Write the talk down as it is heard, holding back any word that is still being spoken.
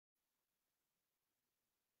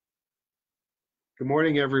Good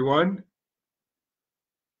morning, everyone.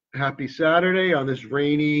 Happy Saturday on this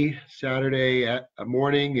rainy Saturday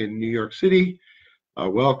morning in New York City.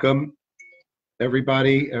 Welcome,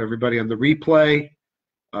 everybody on the replay.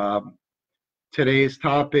 Today's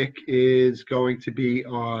topic is going to be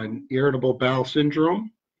on irritable bowel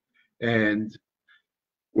syndrome, and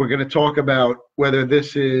we're going to talk about whether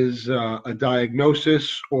this is a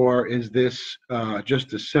diagnosis or is this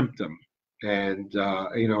just a symptom. And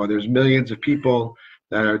there's millions of people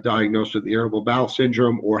that are diagnosed with irritable bowel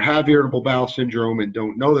syndrome or have irritable bowel syndrome and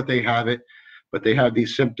don't know that they have it, but they have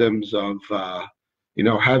these symptoms of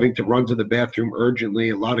having to run to the bathroom urgently,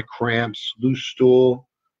 a lot of cramps, loose stool,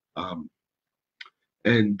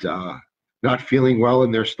 and not feeling well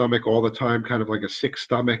in their stomach all the time, kind of like a sick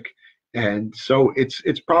stomach. And so it's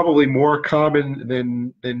probably more common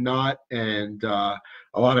than not, and a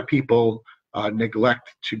lot of people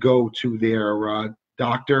neglect to go to their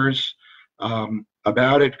doctors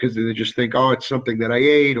about it because they just think, oh, it's something that I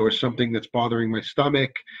ate or something that's bothering my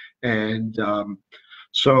stomach. And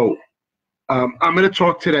so I'm going to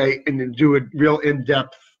talk today and do a real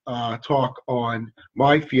in-depth talk on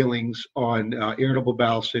my feelings on irritable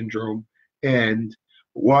bowel syndrome and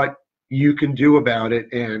what you can do about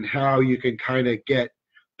it and how you can kind of get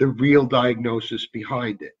the real diagnosis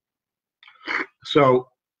behind it. So,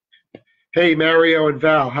 hey, Mario and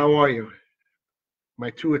Val, how are you? My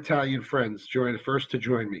two Italian friends first to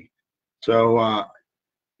join me. So,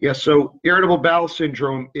 so irritable bowel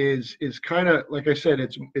syndrome is kind of, like I said,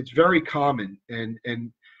 it's very common, and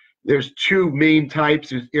there's two main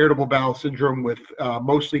types. There's irritable bowel syndrome with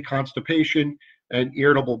mostly constipation, and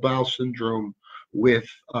irritable bowel syndrome with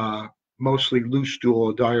mostly loose stool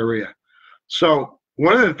or diarrhea. So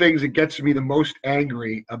one of the things that gets me the most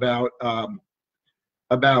angry about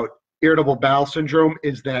irritable bowel syndrome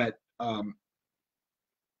is that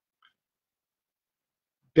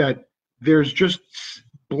that there's just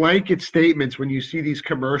blanket statements when you see these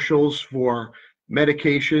commercials for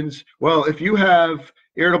medications. Well, if you have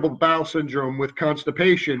irritable bowel syndrome with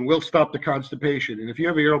constipation, we'll stop the constipation. And if you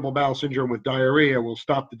have irritable bowel syndrome with diarrhea, we'll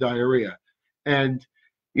stop the diarrhea. And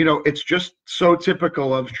it's just so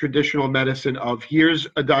typical of traditional medicine of here's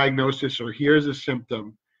a diagnosis or here's a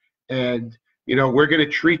symptom. And, we're going to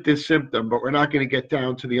treat this symptom, but we're not going to get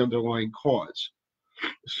down to the underlying cause.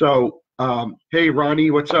 So, hey, Ronnie,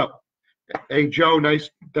 what's up? Hey, Joe, nice.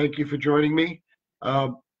 Thank you for joining me.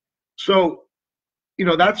 So,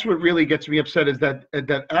 that's what really gets me upset is that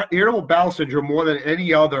irritable bowel syndrome, more than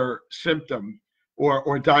any other symptom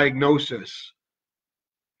or diagnosis,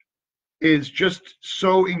 is just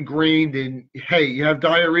so ingrained in, hey, you have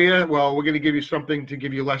diarrhea? Well, we're going to give you something to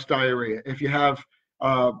give you less diarrhea. If you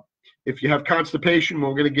have constipation, well,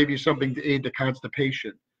 we're going to give you something to aid the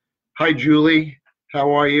constipation. Hi, Julie.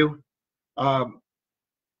 How are you?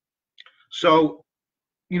 So,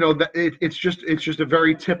 it's just a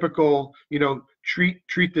very typical,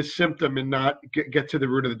 treat the symptom and not get to the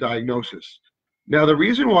root of the diagnosis. Now, the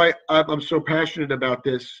reason why I'm so passionate about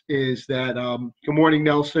this is that, good morning,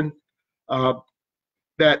 Nelson,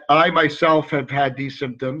 that I myself have had these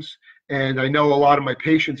symptoms, and I know a lot of my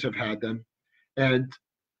patients have had them, and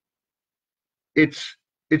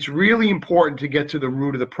it's really important to get to the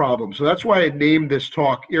root of the problem. So that's why I named this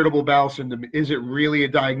talk irritable bowel syndrome. Is it really a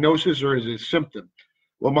diagnosis or is it a symptom?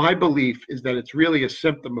 Well, my belief is that it's really a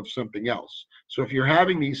symptom of something else. So if you're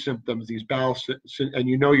having these symptoms, these bowels, and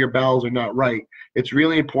your bowels are not right, it's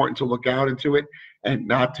really important to look out into it and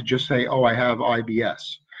not to just say, oh, I have IBS.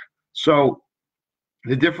 So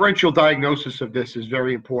the differential diagnosis of this is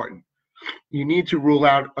very important. You need to rule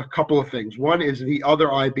out a couple of things. One is the other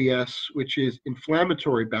IBS, which is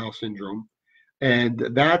inflammatory bowel syndrome, and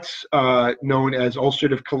that's known as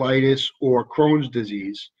ulcerative colitis or Crohn's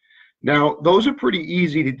disease. Now, those are pretty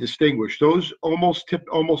easy to distinguish. Those almost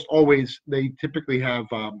always, they typically have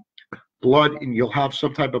blood, and you'll have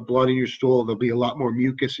some type of blood in your stool. There'll be a lot more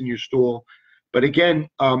mucus in your stool. But again,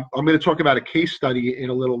 I'm going to talk about a case study in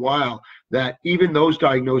a little while that even those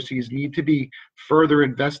diagnoses need to be further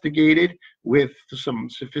investigated with some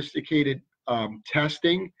sophisticated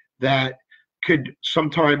testing that could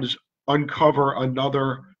sometimes uncover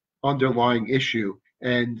another underlying issue.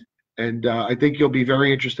 And I think you'll be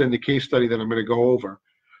very interested in the case study that I'm going to go over.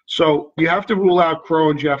 So you have to rule out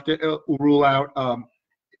Crohn's. You have to rule out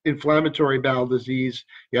inflammatory bowel disease.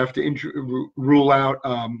 You have to rule out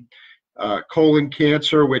colon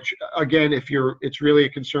cancer, which again, it's really a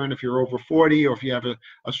concern if you're over 40 or if you have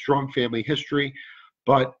a strong family history.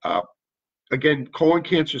 But again, colon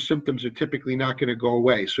cancer symptoms are typically not going to go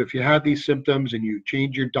away. So if you have these symptoms and you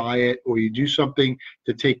change your diet or you do something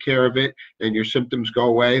to take care of it and your symptoms go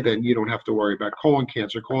away, then you don't have to worry about colon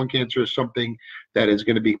cancer. Colon cancer is something that is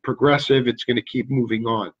going to be progressive. It's going to keep moving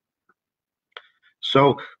on.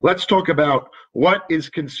 So let's talk about what is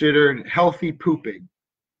considered healthy pooping.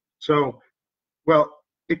 So, well,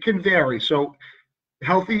 it can vary. So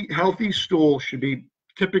healthy stool should be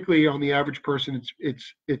typically, on the average person,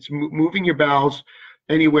 it's moving your bowels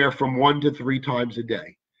anywhere from 1 to 3 times a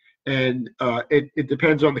day, and it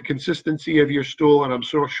depends on the consistency of your stool. And I'm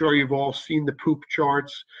so sure you've all seen the poop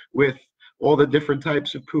charts with all the different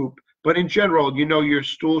types of poop. But in general, you know, your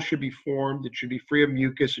stool should be formed. It should be free of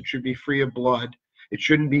mucus. It should be free of blood. It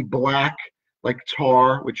shouldn't be black like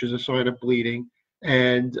tar, which is a sign of bleeding.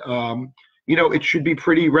 And you know, it should be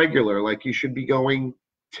pretty regular. Like you should be going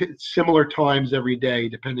similar times every day,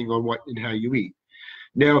 depending on what and how you eat.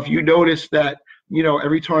 Now, if you notice that, you know,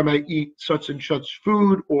 every time I eat such and such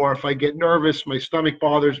food, or if I get nervous, my stomach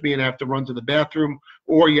bothers me and I have to run to the bathroom,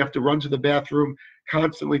 or you have to run to the bathroom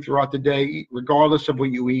constantly throughout the day, regardless of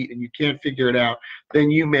what you eat, and you can't figure it out, then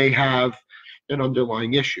you may have an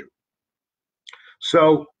underlying issue.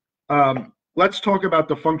 So let's talk about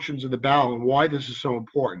the functions of the bowel and why this is so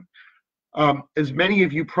important. As many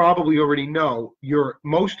of you probably already know,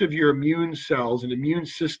 most of your immune cells and immune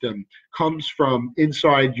system comes from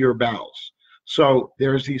inside your bowels. So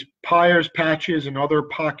there's these pyres, patches, and other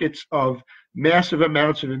pockets of massive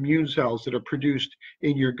amounts of immune cells that are produced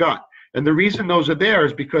in your gut. And the reason those are there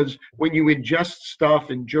is because when you ingest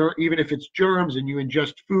stuff, and even if it's germs, and you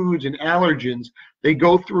ingest foods and allergens, they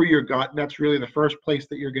go through your gut, and that's really the first place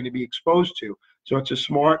that you're going to be exposed to. So it's a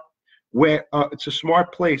smart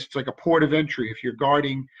place. It's like a port of entry. If you're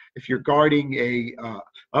guarding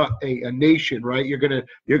a nation, right? You're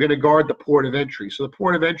gonna guard the port of entry. So the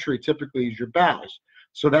port of entry typically is your bowels.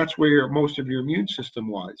 So that's where most of your immune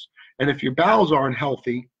system lies. And if your bowels aren't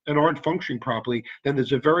healthy and aren't functioning properly, then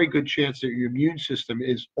there's a very good chance that your immune system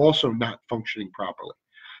is also not functioning properly.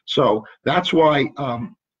 So that's why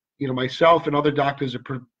you know, myself and other doctors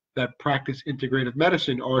that practice integrative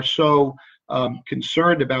medicine are so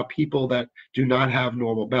concerned about people that do not have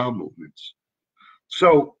normal bowel movements.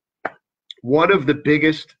 So one of the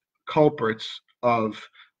biggest culprits of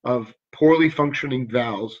poorly functioning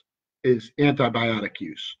bowels is antibiotic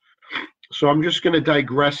use. So I'm just going to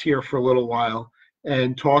digress here for a little while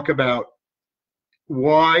and talk about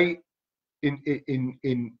why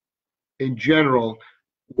in general,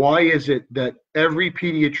 why is it that every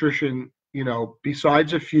pediatrician, you know,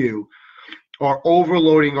 besides a few, are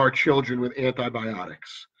overloading our children with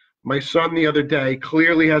antibiotics. My son the other day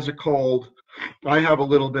clearly has a cold. I have a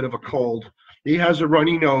little bit of a cold. He has a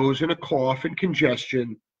runny nose and a cough and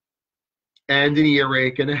congestion and an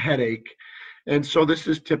earache and a headache. And so this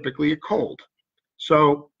is typically a cold.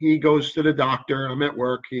 So he goes to the doctor. I'm at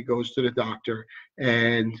work. He goes to the doctor,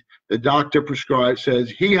 and the doctor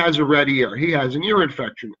says he has a red ear. He has an ear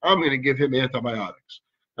infection. I'm going to give him antibiotics.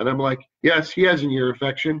 And I'm like, yes, he has an ear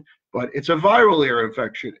infection, but it's a viral ear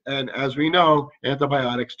infection. And as we know,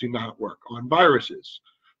 antibiotics do not work on viruses.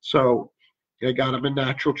 So I got him a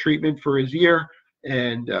natural treatment for his ear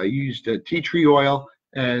and used tea tree oil,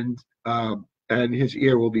 and his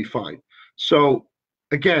ear will be fine. So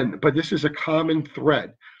again, but this is a common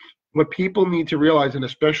thread. What people need to realize, and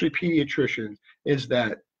especially pediatricians, is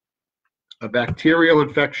that a bacterial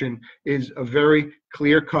infection is a very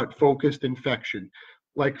clear-cut, focused infection.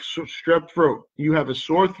 Like strep throat, you have a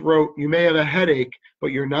sore throat, you may have a headache,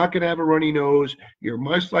 but you're not going to have a runny nose. You're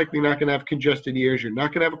most likely not going to have congested ears. You're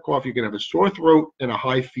not going to have a cough. You're going to have a sore throat and a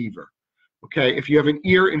high fever. Okay, if you have an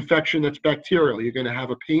ear infection that's bacterial, you're going to have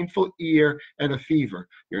a painful ear and a fever.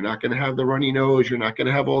 You're not going to have the runny nose. You're not going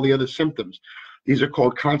to have all the other symptoms. These are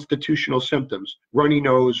called constitutional symptoms: runny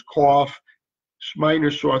nose, cough, minor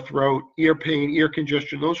sore throat, ear pain, ear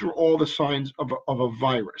congestion. Those are all the signs of a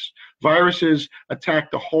virus. Viruses attack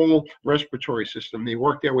the whole respiratory system. They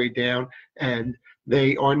work their way down, and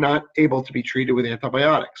they are not able to be treated with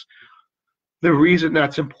antibiotics. The reason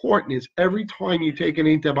that's important is every time you take an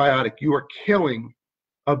antibiotic, you are killing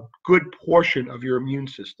a good portion of your immune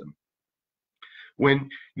system. When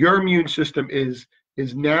your immune system is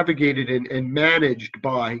navigated and managed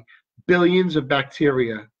by billions of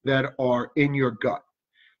bacteria that are in your gut.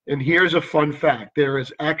 And here's a fun fact: there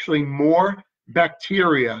is actually more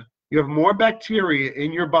bacteria. You have more bacteria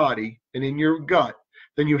in your body and in your gut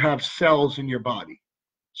than you have cells in your body.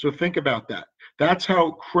 So think about that. That's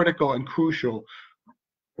how critical and crucial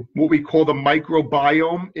what we call the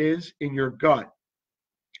microbiome is in your gut.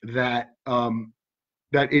 That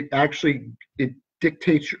it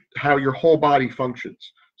dictates how your whole body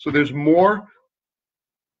functions. So there's more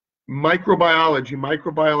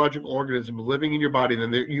microbiological organisms living in your body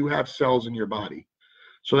than you have cells in your body.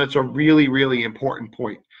 So that's a really, really important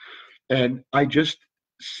point. And I just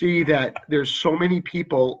see that there's so many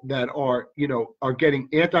people that are getting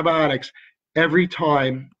antibiotics every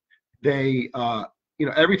time they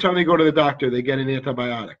every time they go to the doctor, they get an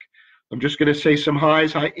antibiotic. I'm just going to say some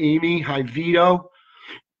highs. Hi, Amy. Hi, Vito.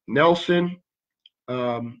 Nelson.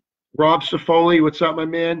 Rob Safoli. What's up, my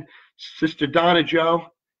man? Sister Donna Joe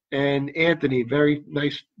and Anthony. Very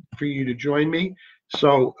nice for you to join me.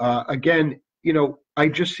 So, again, I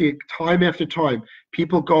just see it time after time.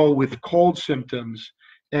 People go with cold symptoms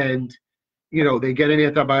and, they get an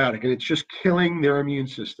antibiotic, and it's just killing their immune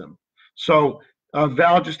system. So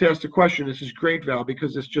Val just asked a question. This is great, Val,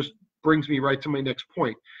 because this just brings me right to my next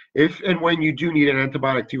point. If and when you do need an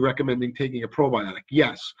antibiotic, do you recommend taking a probiotic?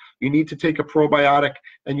 Yes, you need to take a probiotic,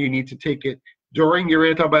 and you need to take it during your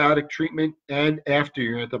antibiotic treatment and after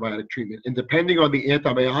your antibiotic treatment. And depending on the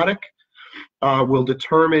antibiotic, will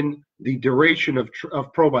determine the duration of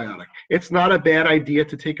probiotic. It's not a bad idea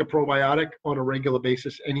to take a probiotic on a regular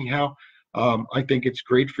basis anyhow. I think it's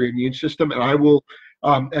great for your immune system, and I will,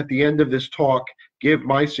 at the end of this talk, give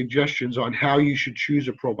my suggestions on how you should choose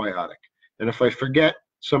a probiotic. And if I forget,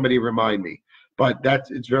 somebody remind me. But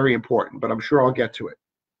it's very important, but I'm sure I'll get to it.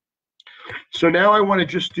 So now I want to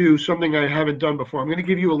just do something I haven't done before. I'm going to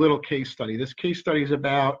give you a little case study. This case study is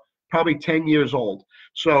about probably 10 years old.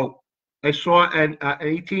 So I saw an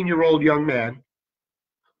 18-year-old young man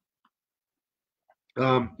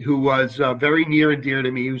who was very near and dear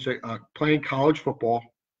to me. He was playing college football,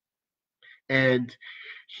 and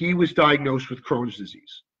he was diagnosed with Crohn's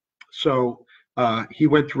disease. So he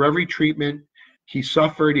went through every treatment. He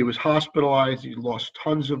suffered. He was hospitalized. He lost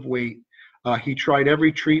tons of weight. He tried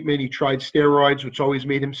every treatment. He tried steroids, which always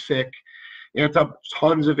made him sick.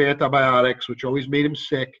 Tons of antibiotics, which always made him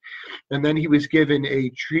sick. And then he was given a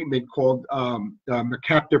treatment called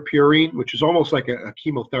mercaptopurine, which is almost like a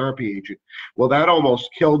chemotherapy agent. Well, that almost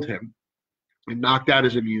killed him and knocked out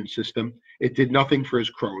his immune system. It did nothing for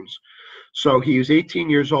his Crohn's. So he was 18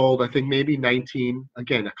 years old, I think maybe 19,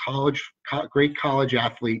 again, a great college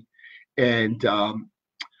athlete. And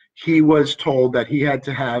he was told that he had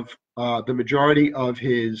to have the majority of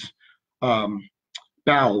his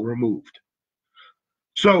bowel removed.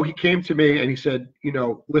 So he came to me and he said,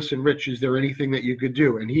 listen, Rich, is there anything that you could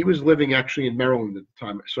do? And he was living actually in Maryland at the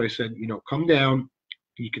time. So I said, come down.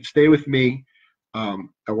 You could stay with me. I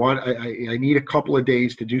need a couple of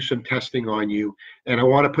days to do some testing on you, and I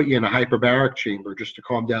want to put you in a hyperbaric chamber just to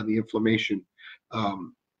calm down the inflammation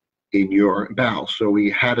in your bowel. So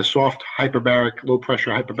we had a soft hyperbaric, low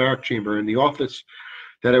pressure hyperbaric chamber in the office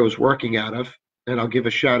that I was working out of. And I'll give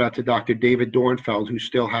a shout out to Dr. David Dornfeld, who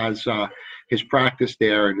still has his practice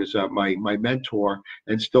there and is my mentor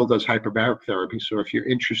and still does hyperbaric therapy. So if you're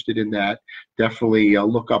interested in that, definitely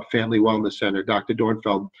look up Family Wellness Center. Dr.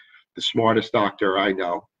 Dornfeld, the smartest doctor I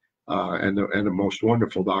know, and the most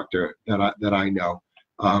wonderful doctor that I know,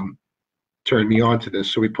 turned me on to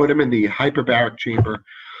this. So we put him in the hyperbaric chamber,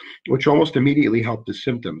 which almost immediately helped his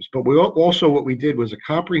symptoms. But what we did was a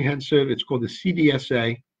comprehensive, it's called the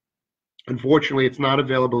CDSA. Unfortunately, it's not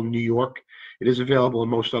available in New York. It is available in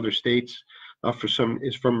most other states. For some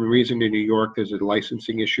reason in New York, there's a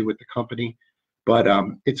licensing issue with the company. But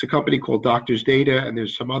it's a company called Doctors Data, and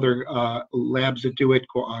there's some other labs that do it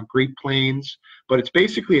called Great Plains. But it's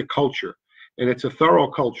basically a culture, and it's a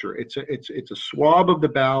thorough culture. It's a swab of the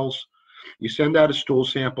bowels. You send out a stool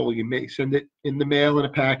sample. You may send it in the mail in a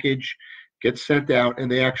package, gets sent out,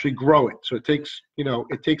 and they actually grow it. So it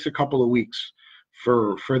takes a couple of weeks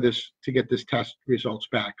for this to get this test results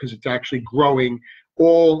back, because it's actually growing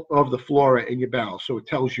all of the flora in your bowel. So it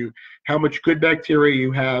tells you how much good bacteria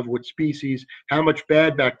you have, what species, how much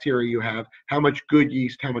bad bacteria you have, how much good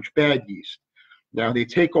yeast, how much bad yeast. Now they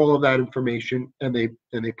take all of that information and they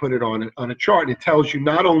put it on a chart, and it tells you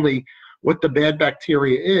not only what the bad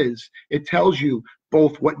bacteria is, it tells you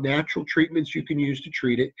both what natural treatments you can use to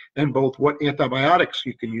treat it and both what antibiotics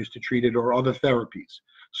you can use to treat it or other therapies.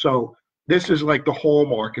 So this is like the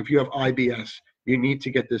hallmark. If you have IBS, you need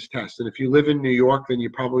to get this test. And if you live in New York, then you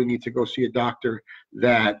probably need to go see a doctor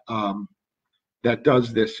that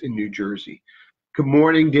does this in New Jersey. Good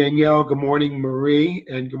morning, Danielle. Good morning, Marie.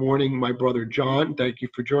 And good morning, my brother, John. Thank you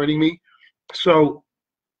for joining me. So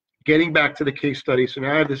getting back to the case study. So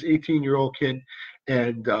now I have this 18-year-old kid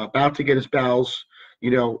and about to get his bowels,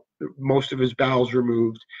 most of his bowels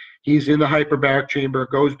removed. He's in the hyperbaric chamber,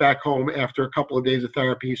 goes back home after a couple of days of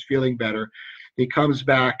therapy. He's feeling better. He comes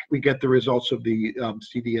back. We get the results of the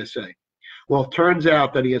CDSA. Well, it turns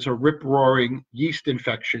out that he has a rip-roaring yeast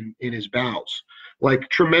infection in his bowels, like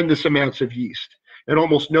tremendous amounts of yeast and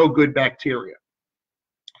almost no good bacteria.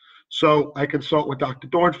 So I consult with Dr.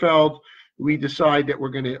 Dornfeld. We decide that we're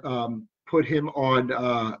going to put him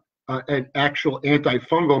on an actual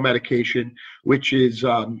antifungal medication, which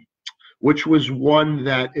was one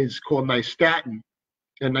that is called nystatin.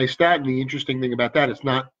 And nystatin, the interesting thing about that, it's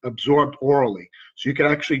not absorbed orally. So you can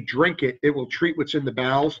actually drink it. It will treat what's in the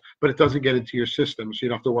bowels, but it doesn't get into your system. So you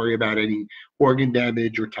don't have to worry about any organ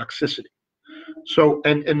damage or toxicity. So,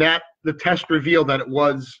 and that the test revealed that it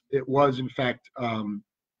was in fact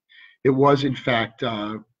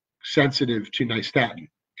sensitive to nystatin.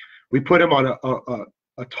 We put him on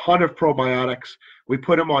a ton of probiotics. We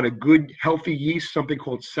put him on a good healthy yeast, something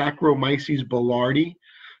called Saccharomyces boulardii.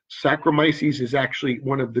 Saccharomyces is actually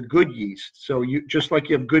one of the good yeasts. So you just like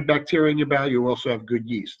you have good bacteria in your bowel, you also have good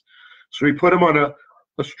yeast. So we put him on a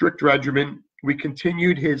strict regimen. We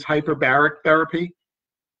continued his hyperbaric therapy,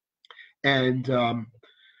 and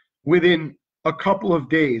within a couple of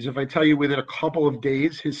days, if I tell you within a couple of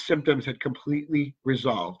days, his symptoms had completely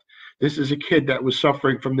resolved. This is a kid that was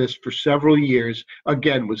suffering from this for several years,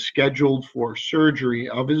 again, was scheduled for surgery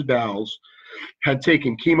of his bowels, had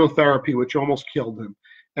taken chemotherapy, which almost killed him.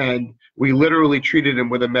 And we literally treated him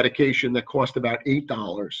with a medication that cost about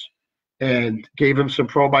 $8 and gave him some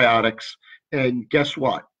probiotics. And guess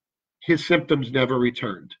what? His symptoms never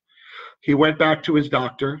returned. He went back to his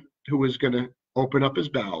doctor, who was going to open up his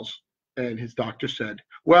bowels. And his doctor said,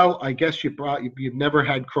 well, I guess you've never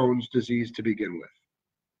had Crohn's disease to begin with.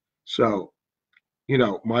 So, you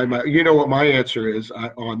know what my answer is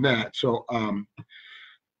on that. So,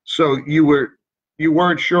 so you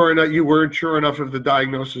weren't sure enough of the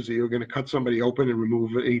diagnosis that you were going to cut somebody open and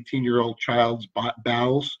remove an 18-year-old child's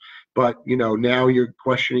bowels. But now you're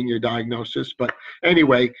questioning your diagnosis. But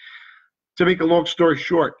anyway, to make a long story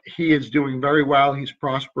short, he is doing very well. He's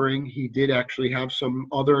prospering. He did actually have some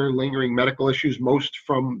other lingering medical issues, most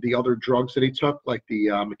from the other drugs that he took, like the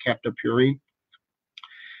mercaptopurine.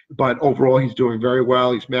 But overall, he's doing very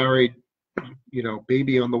well. He's married,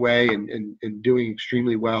 baby on the way, and doing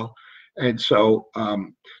extremely well. And so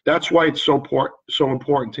that's why it's so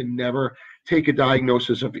important to never take a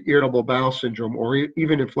diagnosis of irritable bowel syndrome or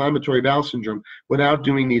even inflammatory bowel syndrome without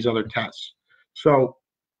doing these other tests. So,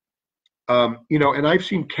 and I've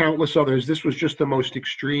seen countless others. This was just the most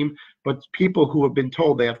extreme, but people who have been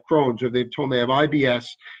told they have Crohn's or they've told they have IBS,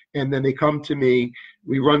 and then they come to me,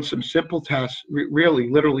 we run some simple tests,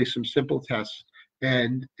 literally some simple tests,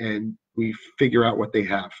 and we figure out what they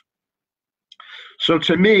have. So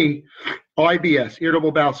to me, IBS,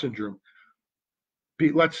 irritable bowel syndrome,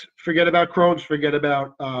 let's forget about Crohn's, forget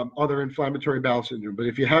about other inflammatory bowel syndrome. But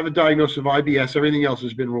if you have a diagnosis of IBS, everything else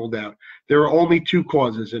has been ruled out. There are only two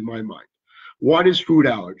causes in my mind. One is food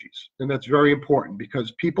allergies, and that's very important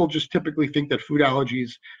because people just typically think that food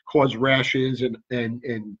allergies cause rashes and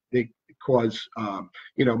they cause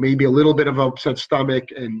maybe a little bit of upset stomach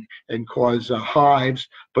and cause hives,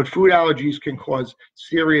 but food allergies can cause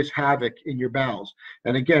serious havoc in your bowels.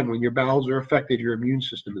 And again, when your bowels are affected, your immune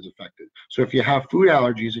system is affected. So if you have food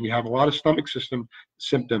allergies and you have a lot of stomach system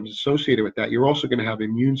symptoms associated with that, you're also going to have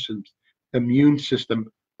immune system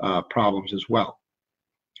problems as well.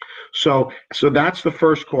 So that's the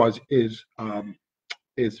first cause is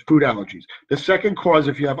food allergies. The second cause,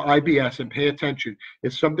 if you have IBS, and pay attention,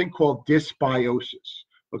 is something called dysbiosis.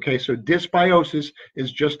 Okay, so dysbiosis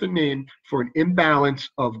is just a name for an imbalance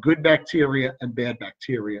of good bacteria and bad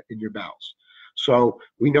bacteria in your bowels. So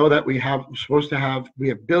we know that we have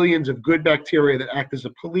billions of good bacteria that act as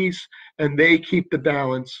a police, and they keep the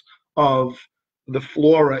balance of the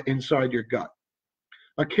flora inside your gut.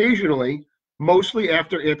 Occasionally, mostly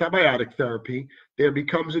after antibiotic therapy, there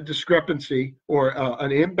becomes a discrepancy or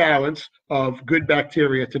an imbalance of good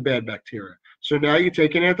bacteria to bad bacteria. So now you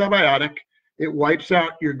take an antibiotic, it wipes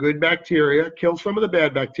out your good bacteria, kills some of the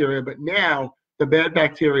bad bacteria, but now the bad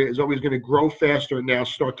bacteria is always going to grow faster and now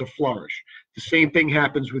start to flourish. The same thing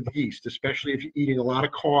happens with yeast, especially if you're eating a lot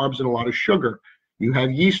of carbs and a lot of sugar. You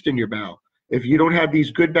have yeast in your bowel. If you don't have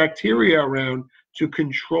these good bacteria around to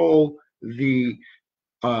control the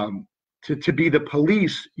to be the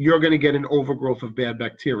police, you're going to get an overgrowth of bad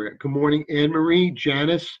bacteria. Good morning, Anne-Marie,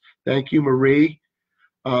 Janice. Thank you, Marie.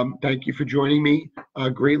 Thank you for joining me.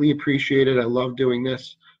 Greatly appreciate it. I love doing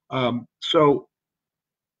this. So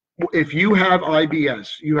if you have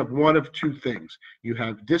IBS, you have one of two things. You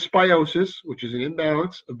have dysbiosis, which is an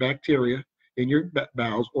imbalance of bacteria in your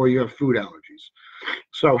bowels, or you have food allergies.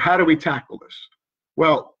 So how do we tackle this?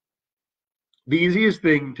 Well, the easiest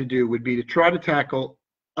thing to do would be to try to tackle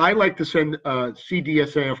I like to send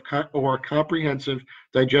CDSA or comprehensive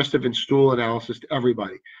digestive and stool analysis to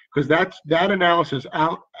everybody, because that analysis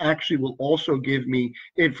actually will also give me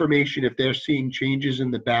information if they're seeing changes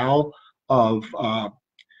in the bowel of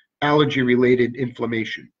allergy-related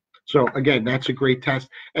inflammation. So again, that's a great test.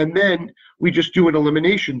 And then we just do an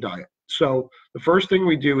elimination diet. So the first thing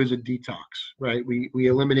we do is a detox, right? We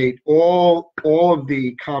eliminate all of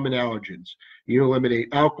the common allergens. You eliminate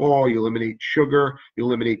alcohol, you eliminate sugar, you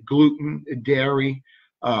eliminate gluten, dairy,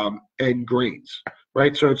 and grains,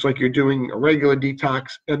 right? So it's like you're doing a regular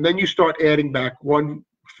detox, and then you start adding back one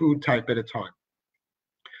food type at a time.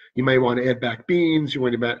 You may want to add back beans, you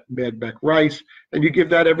want to add back rice, and you give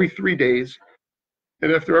that every 3 days.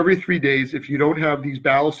 And after every 3 days, if you don't have these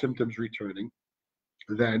bowel symptoms returning,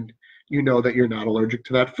 then you know that you're not allergic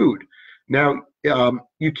to that food. Now,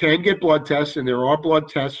 you can get blood tests, and there are blood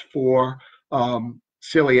tests for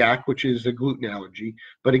celiac, which is a gluten allergy.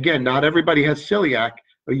 But again, not everybody has celiac,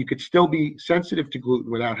 but you could still be sensitive to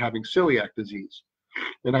gluten without having celiac disease.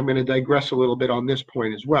 And I'm going to digress a little bit on this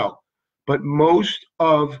point as well. But most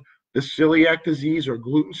of the celiac disease or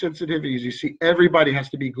gluten sensitivities, you see, everybody has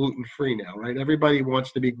to be gluten-free now, right? Everybody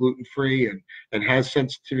wants to be gluten-free and has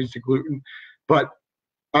sensitivities to gluten. But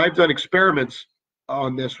I've done experiments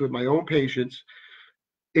on this with my own patients.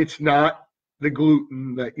 It's not the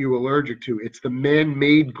gluten that you're allergic to. It's the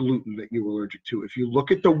man-made gluten that you're allergic to. If you look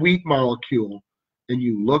at the wheat molecule and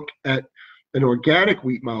you look at an organic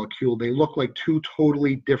wheat molecule, they look like two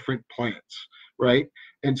totally different plants, right?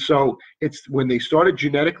 And so it's when they started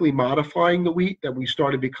genetically modifying the wheat that we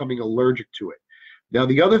started becoming allergic to it. Now,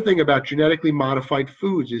 the other thing about genetically modified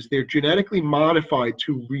foods is they're genetically modified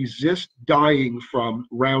to resist dying from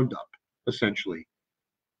Roundup, essentially,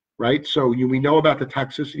 right? So we know about the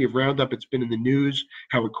toxicity of Roundup. It's been in the news,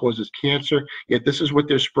 how it causes cancer, yet this is what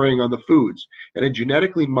they're spraying on the foods. And a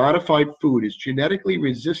genetically modified food is genetically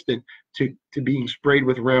resistant to being sprayed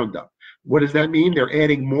with Roundup. What does that mean? They're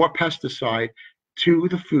adding more pesticide to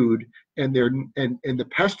the food, and the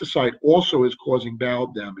pesticide also is causing bowel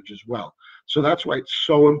damage as well. So that's why it's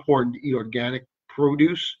so important to eat organic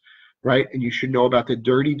produce, right? And you should know about the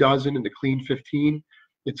Dirty Dozen and the Clean 15.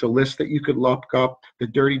 It's a list that you could look up. The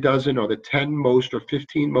Dirty Dozen are the 10 most or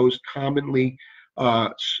 15 most commonly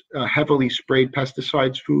heavily sprayed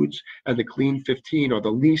pesticides foods, and the Clean 15 are the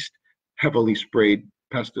least heavily sprayed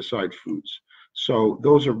pesticide foods. So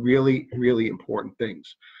those are really, really important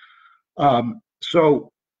things.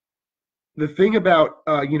 So the thing about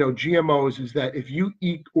GMOs is that if you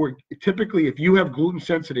eat, or typically if you have gluten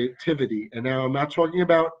sensitivity, and now I'm not talking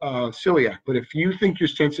about celiac, but if you think you're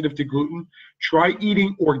sensitive to gluten, try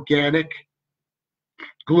eating organic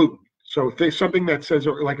gluten. So if there's something that says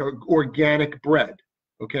like organic bread,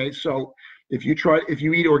 okay? So if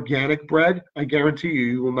you eat organic bread, I guarantee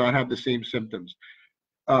you will not have the same symptoms.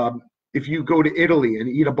 If you go to Italy and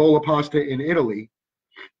eat a bowl of pasta in Italy,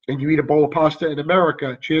 and you eat a bowl of pasta in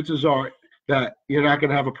America, chances are that you're not going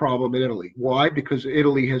to have a problem in Italy. Why? Because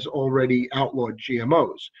Italy has already outlawed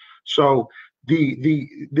GMOs. So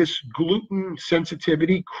this gluten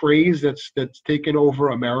sensitivity craze that's taken over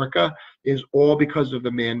America is all because of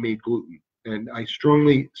the man-made gluten. And I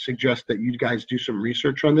strongly suggest that you guys do some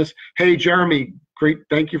research on this. Hey, Jeremy, great.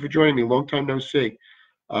 Thank you for joining me. Long time no see.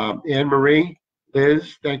 Anne Marie,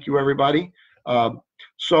 Liz, thank you, everybody.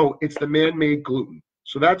 So it's the man-made gluten.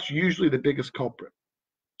 So that's usually the biggest culprit.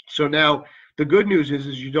 So now the good news is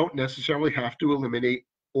you don't necessarily have to eliminate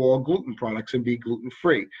all gluten products and be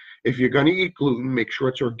gluten-free. If you're going to eat gluten, make sure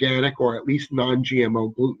it's organic or at least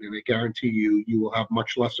non-GMO gluten, and I guarantee you will have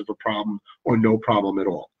much less of a problem or no problem at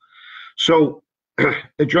all. So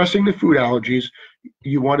addressing the food allergies,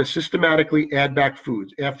 you want to systematically add back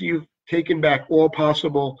foods. After you've taken back all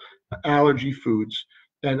possible allergy foods,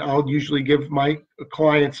 and I'll usually give my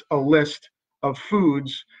clients a list of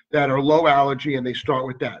foods that are low allergy, and they start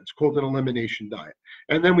with that. It's called an elimination diet.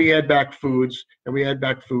 And then we add back foods,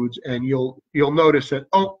 and you'll notice that,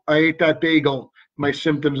 oh, I ate that bagel, my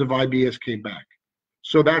symptoms of IBS came back.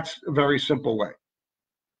 So that's a very simple way.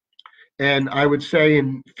 And I would say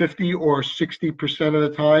in 50 or 60% of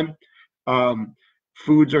the time,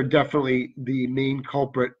 foods are definitely the main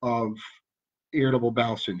culprit of irritable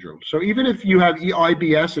bowel syndrome. So even if you have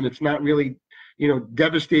IBS and it's not really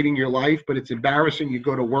devastating your life, but it's embarrassing, you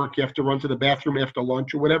go to work, you have to run to the bathroom after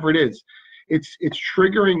lunch or whatever it is, it's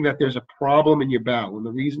triggering that there's a problem in your bowel. And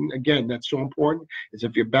the reason, again, that's so important is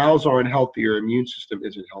if your bowels aren't healthy, your immune system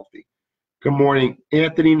isn't healthy. Good morning,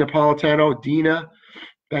 Anthony Napolitano, Dina,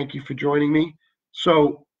 thank you for joining me.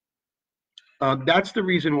 So that's the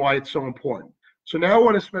reason why it's so important. So now I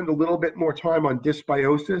want to spend a little bit more time on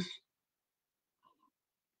dysbiosis.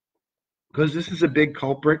 because this is a big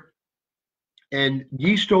culprit. And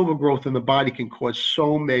yeast overgrowth in the body can cause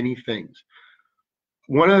so many things.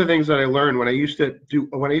 One of the things that I learned when I used to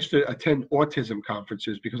attend autism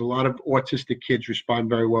conferences, because a lot of autistic kids respond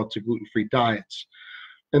very well to gluten-free diets.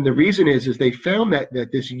 And the reason is they found that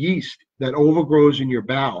this yeast that overgrows in your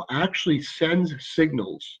bowel actually sends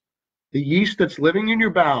signals. The yeast that's living in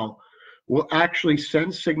your bowel will actually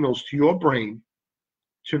send signals to your brain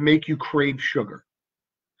to make you crave sugar.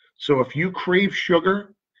 So if you crave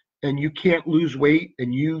sugar and you can't lose weight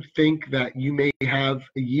and you think that you may have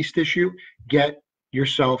a yeast issue, get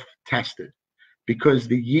yourself tested, because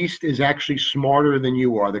the yeast is actually smarter than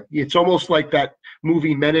you are. It's almost like that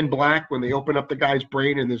movie Men in Black when they open up the guy's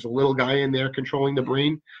brain and there's a little guy in there controlling the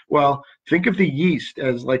brain. Well, think of the yeast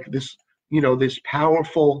as like this, this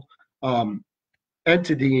powerful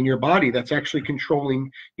entity in your body that's actually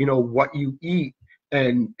controlling, what you eat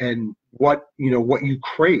and what you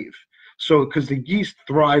crave. So, because the yeast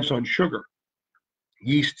thrives on sugar,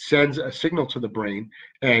 yeast sends a signal to the brain,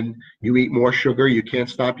 and you eat more sugar, you can't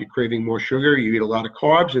stop, you're craving more sugar, you eat a lot of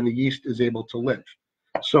carbs, and the yeast is able to live.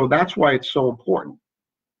 So that's why it's so important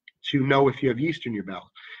to know if you have yeast in your bowel.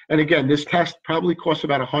 And again, this test probably costs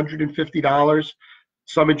about $150.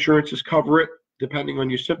 Some insurances cover it, depending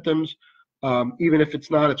on your symptoms. Even if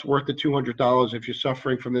it's not, it's worth the $200 if you're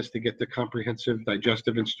suffering from this to get the comprehensive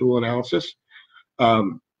digestive and stool analysis.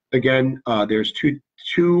 Again, there's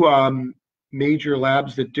two major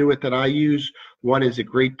labs that do it that I use. One is at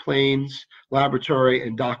Great Plains Laboratory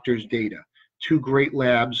and Doctors Data. Two great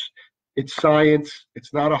labs. It's science.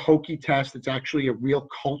 It's not a hokey test. It's actually a real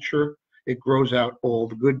culture. It grows out all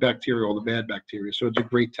the good bacteria, all the bad bacteria. So it's a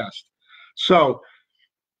great test. So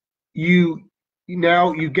you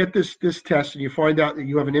get this test and you find out that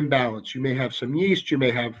you have an imbalance. You may have some yeast. You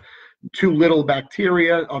may have too little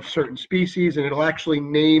bacteria of certain species, and it'll actually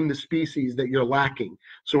name the species that you're lacking.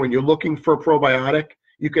 So when you're looking for a probiotic,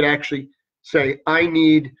 you could actually say, I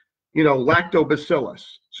need, lactobacillus.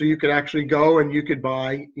 So you could actually go and you could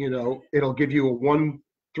buy, it'll give you a 1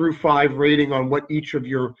 through 5 rating on what each of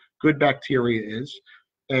your good bacteria is.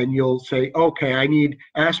 And you'll say, okay, I need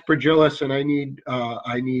aspergillus and I need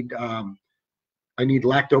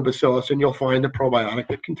lactobacillus, and you'll find a probiotic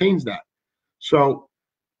that contains that. So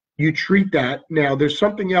you treat that. Now, there's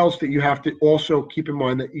something else that you have to also keep in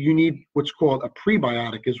mind, that you need what's called a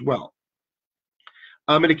prebiotic as well.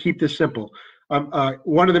 I'm going to keep this simple.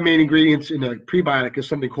 One of the main ingredients in a prebiotic is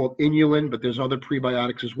something called inulin, but there's other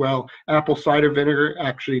prebiotics as well. Apple cider vinegar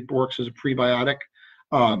actually works as a prebiotic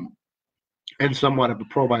and somewhat of a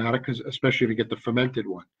probiotic, especially if you get the fermented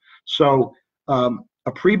one. So a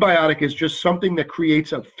prebiotic is just something that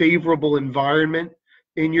creates a favorable environment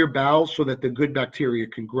in your bowel so that the good bacteria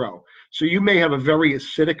can grow. So you may have a very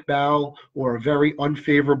acidic bowel or a very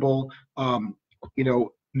unfavorable,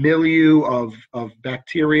 milieu of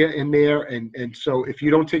bacteria in there, and so if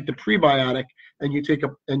you don't take the prebiotic and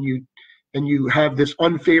you have this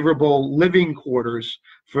unfavorable living quarters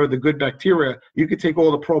for the good bacteria, you could take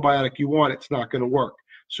all the probiotic you want, it's not going to work.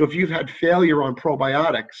 So if you've had failure on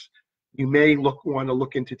probiotics, you may want to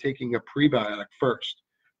look into taking a prebiotic first.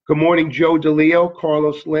 Good morning, Joe DeLeo,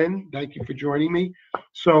 Carlos Lynn. Thank you for joining me.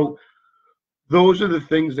 So those are the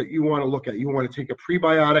things that you want to look at. You want to take a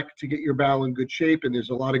prebiotic to get your bowel in good shape, and there's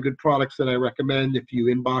a lot of good products that I recommend. If you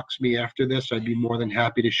inbox me after this, I'd be more than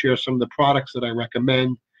happy to share some of the products that I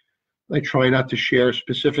recommend. I try not to share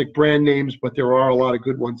specific brand names, but there are a lot of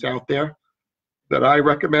good ones out there that I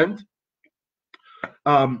recommend.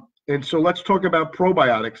 And so let's talk about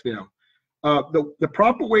probiotics now. The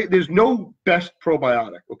proper way, there's no best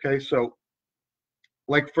probiotic, okay? So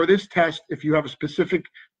like for this test, if you have a specific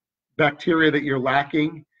bacteria that you're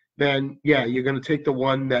lacking, then yeah, you're going to take the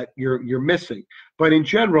one that you're missing. But in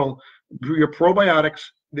general, your probiotics,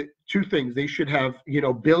 two things, they should have,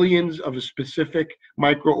 billions of a specific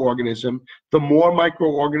microorganism. The more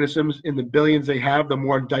microorganisms in the billions they have, the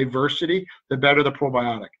more diversity, the better the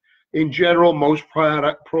probiotic. In general, most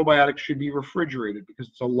probiotics should be refrigerated because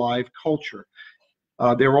it's a live culture.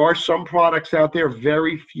 There are some products out there,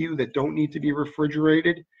 very few, that don't need to be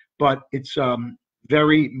refrigerated, but it's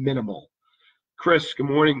very minimal. Chris, good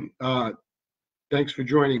morning. Thanks for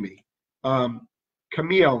joining me.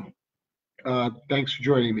 Camille, thanks for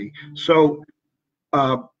joining me. So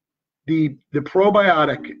the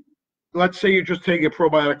probiotic, let's say you're just taking a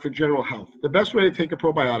probiotic for general health. The best way to take a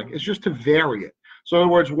probiotic is just to vary it. So in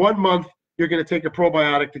other words, 1 month, you're going to take a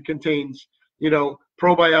probiotic that contains,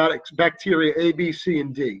 probiotics, bacteria A, B, C,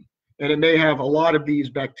 and D. And it may have a lot of these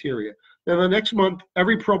bacteria. Then the next month,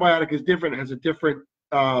 every probiotic is different, has a different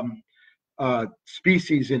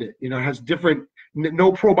species in it. It has different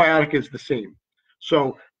no probiotic is the same.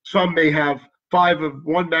 So some may have 5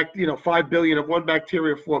 billion of one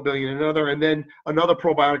bacteria, 4 billion another, and then another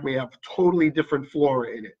probiotic may have totally different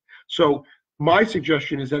flora in it. So my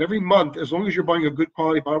suggestion is that every month, as long as you're buying a good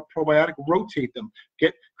quality probiotic, rotate them.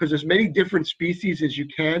 Because as many different species as you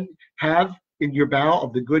can have in your bowel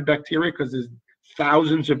of the good bacteria, because there's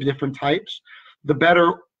thousands of different types, the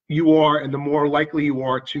better you are and the more likely you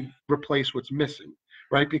are to replace what's missing,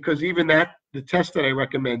 right? Because even the test that I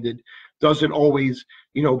recommended doesn't always,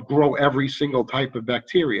 grow every single type of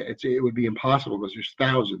bacteria. It would be impossible because there's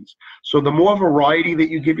thousands. So the more variety that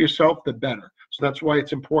you give yourself, the better. So that's why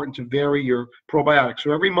it's important to vary your probiotics.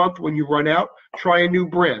 So every month when you run out, try a new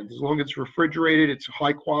brand. As long as it's refrigerated, it's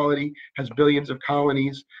high quality, has billions of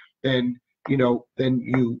colonies, then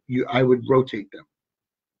I would rotate them.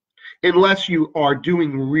 Unless you are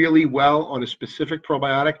doing really well on a specific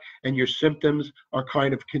probiotic and your symptoms are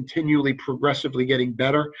kind of continually progressively getting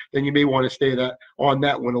better, then you may want to stay on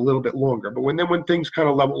that one a little bit longer. But when things kind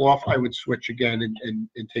of level off, I would switch again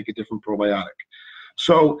and take a different probiotic.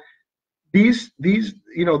 So this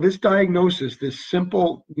diagnosis, this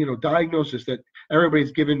simple diagnosis that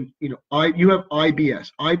everybody's given, you have IBS.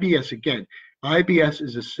 IBS, again, IBS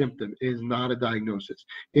is a symptom, it is not a diagnosis.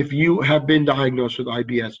 If you have been diagnosed with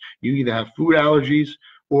IBS, you either have food allergies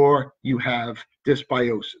or you have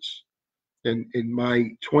dysbiosis. And in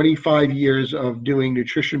my 25 years of doing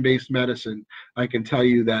nutrition-based medicine, I can tell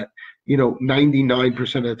you that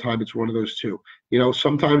 99% of the time it's one of those two.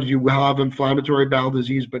 Sometimes you will have inflammatory bowel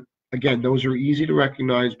disease, but again, those are easy to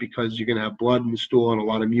recognize because you're going to have blood in the stool and a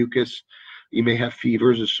lot of mucus. You may have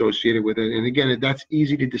fevers associated with it. And again, that's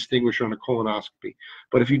easy to distinguish on a colonoscopy.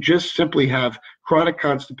 But if you just simply have chronic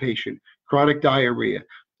constipation, chronic diarrhea,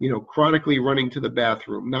 chronically running to the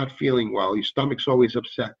bathroom, not feeling well, your stomach's always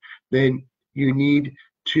upset, then you need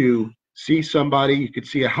to see somebody. You could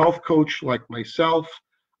see a health coach like myself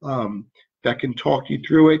that can talk you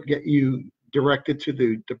through it, get you directed to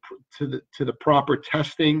the proper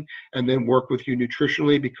testing, and then work with you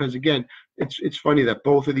nutritionally. Because again, it's funny that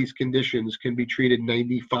both of these conditions can be treated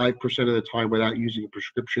 95% of the time without using a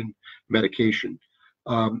prescription medication.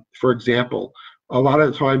 For example, a lot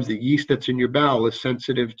of the times the yeast that's in your bowel is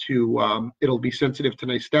sensitive to, it'll be sensitive to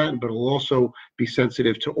nystatin, but it'll also be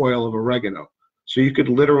sensitive to oil of oregano. So you could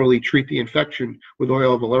literally treat the infection with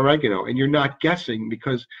oil of oregano, and you're not guessing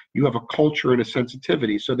because you have a culture and a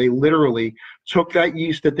sensitivity. So they literally took that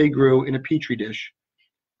yeast that they grew in a petri dish,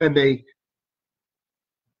 and they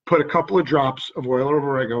put a couple of drops of oil of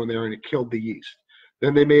oregano in there, and it killed the yeast.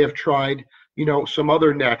 Then they may have tried, some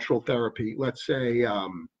other natural therapy. Let's say,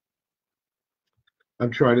 I'm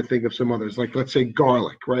trying to think of some others, like let's say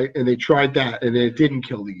garlic, right? And they tried that, and it didn't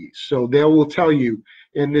kill the yeast. So they will tell you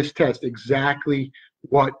in this test exactly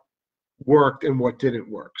what worked and what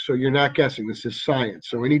didn't work. So you're not guessing. This is science.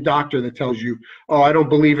 So any doctor that tells you, oh, I don't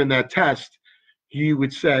believe in that test, you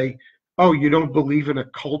would say, oh, you don't believe in a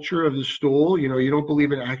culture of the stool? You don't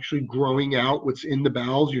believe in actually growing out what's in the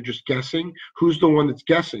bowels? You're just guessing? Who's the one that's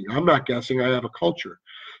guessing? I'm not guessing. I have a culture.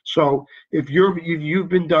 So if you've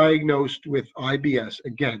been diagnosed with IBS,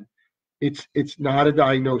 again, it's not a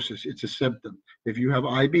diagnosis, it's a symptom. If you have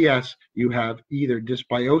IBS, you have either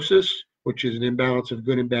dysbiosis, which is an imbalance of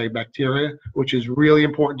good and bad bacteria, which is really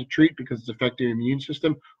important to treat because it's affecting your immune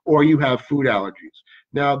system, or you have food allergies.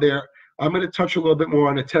 Now I'm going to touch a little bit more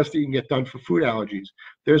on a test that you can get done for food allergies.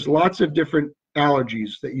 There's lots of different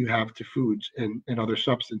allergies that you have to foods and other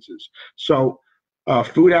substances. So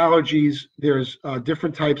food allergies, there's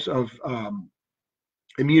different types of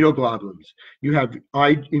immunoglobulins. You have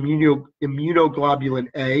immunoglobulin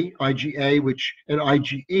A, IgA, and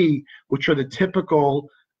IgE, which are the typical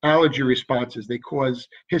allergy responses. They cause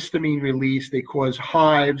histamine release, they cause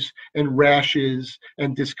hives and rashes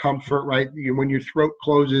and discomfort, right? When your throat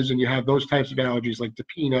closes and you have those types of allergies like the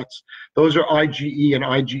peanuts, those are IgE and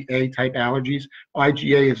IgA type allergies.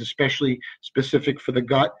 IgA is especially specific for the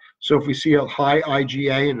gut. So if we see a high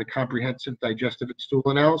IgA in the comprehensive digestive and stool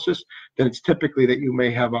analysis, then it's typically that you may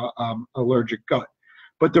have a allergic gut.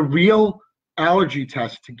 But the real allergy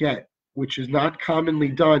test to get, which is not commonly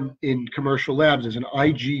done in commercial labs, is an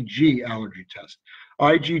IgG allergy test.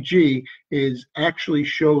 IgG actually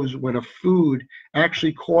shows when a food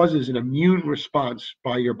actually causes an immune response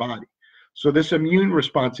by your body. So this immune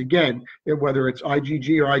response, again, whether it's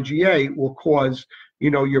IgG or IgA, will cause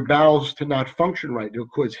your bowels to not function right. It'll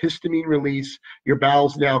cause histamine release. Your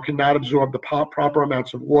bowels now cannot absorb the proper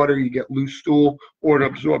amounts of water. You get loose stool or to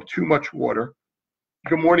absorb too much water.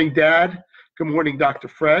 Good morning, Dad. Good morning, Dr.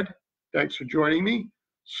 Fred. Thanks for joining me.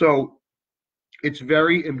 So it's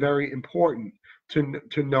very important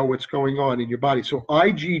to know what's going on in your body. So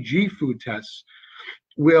IgG food tests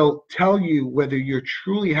will tell you whether you're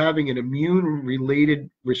truly having an immune-related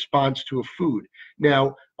response to a food.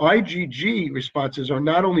 Now, IgG responses are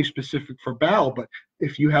not only specific for bowel, but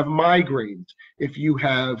if you have migraines, if you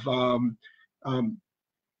have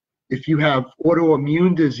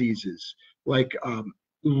autoimmune diseases like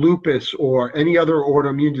lupus or any other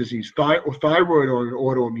autoimmune disease, thyroid or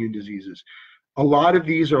autoimmune diseases, a lot of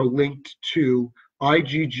these are linked to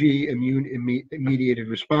IgG immune-mediated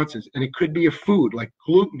responses. And it could be a food, like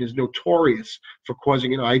gluten is notorious for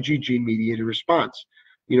causing an IgG-mediated response.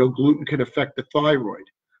 You know, gluten can affect the thyroid.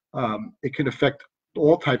 It can affect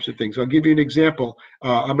all types of things. I'll give you an example.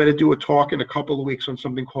 I'm going to do a talk in a couple of weeks on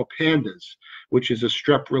something called PANDAS, which is a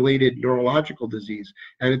strep-related neurological disease,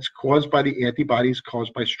 and it's caused by the antibodies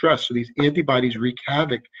caused by stress. So these antibodies wreak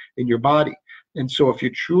havoc in your body. And so if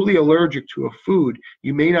you're truly allergic to a food,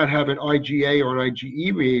 you may not have an IgA or an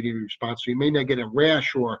IgE-related response, so you may not get a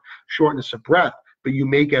rash or shortness of breath, but you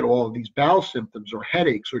may get all of these bowel symptoms or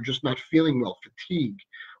headaches or just not feeling well, fatigue.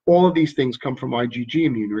 All of these things come from IgG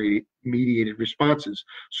immune-mediated responses.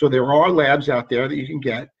 So there are labs out there that you can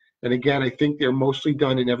get, and again, I think they're mostly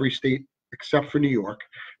done in every state except for New York,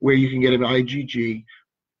 where you can get an IgG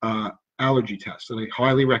allergy test, and I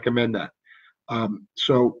highly recommend that.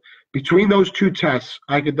 So between those two tests,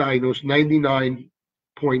 I could diagnose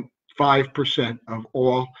 99.5% of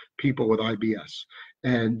all people with IBS.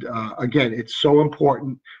 And again, it's so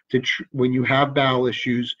important to when you have bowel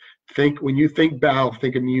issues, when you think bowel,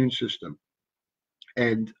 think immune system.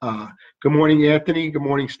 And good morning, Anthony. Good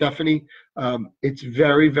morning, Stephanie. It's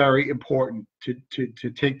very, very important to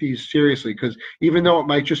take these seriously, because even though it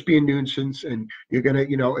might just be a nuisance and you're going to,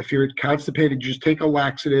 you know, if you're constipated, just take a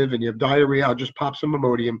laxative, and you have diarrhea, I'll just pop some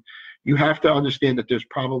Imodium. You have to understand that there's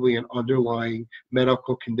probably an underlying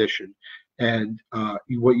medical condition. And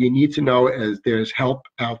what you need to know is there's help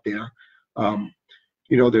out there.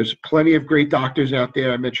 You know, there's plenty of great doctors out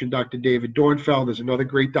there. I mentioned Dr. David Dornfeld. There's another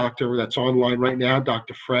great doctor that's online right now,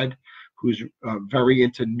 Dr. Fred, who's very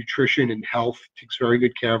into nutrition and health, takes very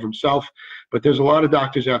good care of himself. But there's a lot of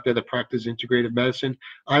doctors out there that practice integrative medicine.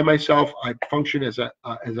 I myself, I function as a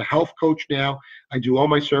health coach now. I do all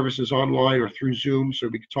my services online or through Zoom, so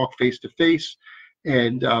we can talk face to face.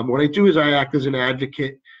 And what I do is I act as an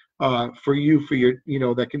advocate for your, you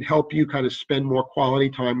know, that can help you kind of spend more quality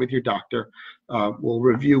time with your doctor. We'll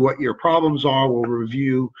review what your problems are. We'll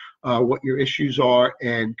review what your issues are,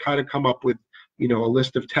 and kind of come up with, you know, a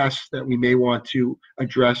list of tests that we may want to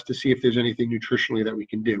address to see if there's anything nutritionally that we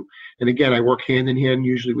can do. And again, I work hand in hand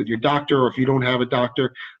usually with your doctor, or if you don't have a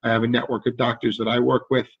doctor, I have a network of doctors that I work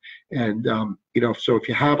with. And, you know, so if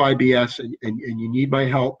you have IBS and you need my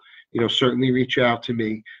help, you know, certainly reach out to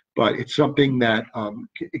me. But it's something that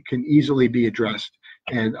it can easily be addressed.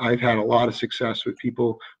 And I've had a lot of success with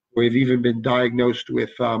people who have even been diagnosed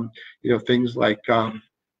with, you know, things like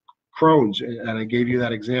Crohn's, and I gave you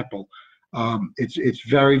that example. It's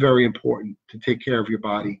very, very important to take care of your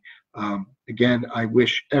body. Again, I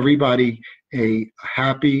wish everybody a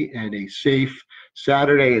happy and a safe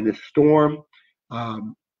Saturday in this storm.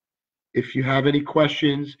 If you have any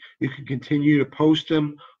questions, you can continue to post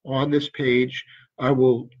them on this page. I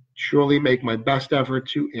will surely make my best effort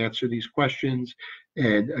to answer these questions.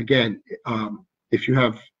 And again, if you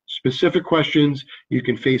have specific questions, you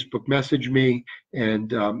can Facebook message me.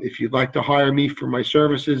 And if you'd like to hire me for my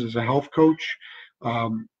services as a health coach,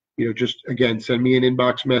 you know, just again, send me an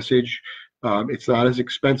inbox message. It's not as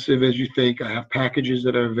expensive as you think. I have packages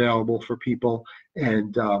that are available for people.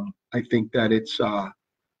 And I think that it's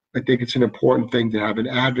an important thing to have an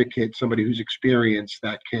advocate, somebody who's experienced,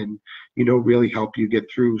 that can, you know, really help you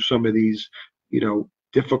get through some of these, you know,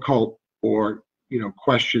 difficult or, you know,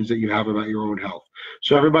 questions that you have about your own health.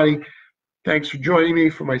 So everybody, thanks for joining me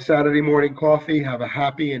for my Saturday morning coffee. Have a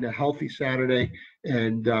happy and a healthy Saturday,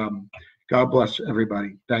 and God bless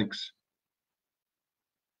everybody. Thanks.